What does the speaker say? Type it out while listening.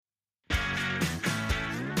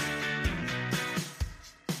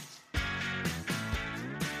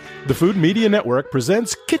The Food Media Network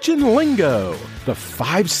presents Kitchen Lingo, the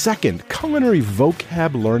 5-second culinary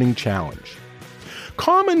vocab learning challenge.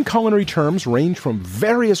 Common culinary terms range from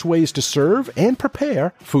various ways to serve and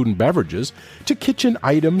prepare food and beverages, to kitchen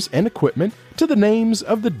items and equipment, to the names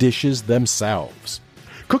of the dishes themselves.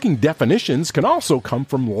 Cooking definitions can also come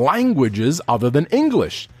from languages other than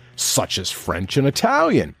English, such as French and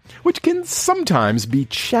Italian, which can sometimes be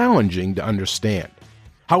challenging to understand.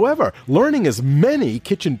 However, learning as many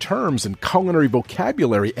kitchen terms and culinary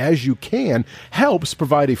vocabulary as you can helps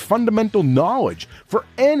provide a fundamental knowledge for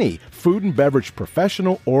any food and beverage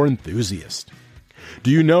professional or enthusiast.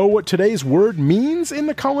 Do you know what today's word means in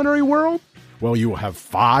the culinary world? Well, you will have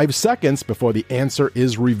 5 seconds before the answer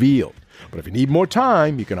is revealed. But if you need more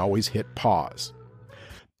time, you can always hit pause.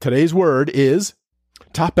 Today's word is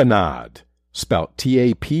tapenade, spelled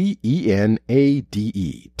T-A-P-E-N-A-D-E,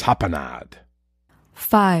 tapenade.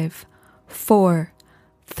 5, 4,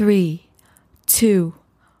 3, 2,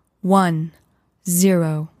 1,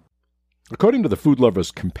 0. According to the Food Lover's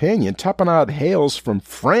Companion, tapenade hails from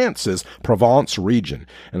France's Provence region,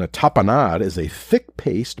 and a tapenade is a thick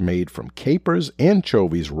paste made from capers,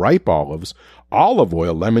 anchovies, ripe olives, olive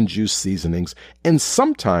oil, lemon juice seasonings, and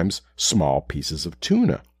sometimes small pieces of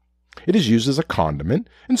tuna. It is used as a condiment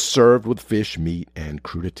and served with fish, meat, and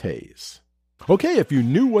crudités. Okay, if you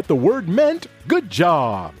knew what the word meant, good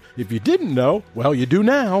job. If you didn't know, well, you do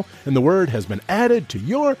now, and the word has been added to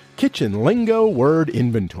your Kitchen Lingo word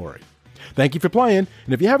inventory. Thank you for playing,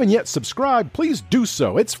 and if you haven't yet subscribed, please do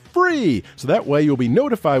so. It's free, so that way you'll be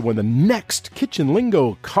notified when the next Kitchen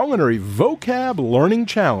Lingo Culinary Vocab Learning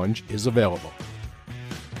Challenge is available.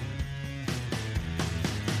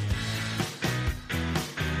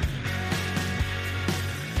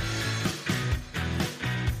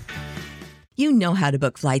 You know how to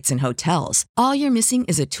book flights and hotels. All you're missing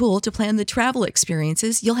is a tool to plan the travel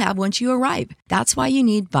experiences you'll have once you arrive. That's why you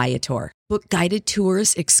need Viator. Book guided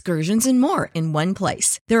tours, excursions, and more in one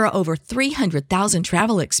place. There are over 300,000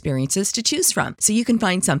 travel experiences to choose from, so you can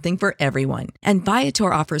find something for everyone. And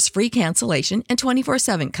Viator offers free cancellation and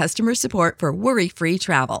 24/7 customer support for worry-free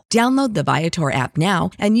travel. Download the Viator app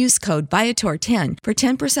now and use code Viator10 for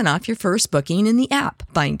 10% off your first booking in the app.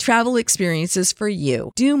 Find travel experiences for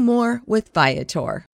you. Do more with Viator.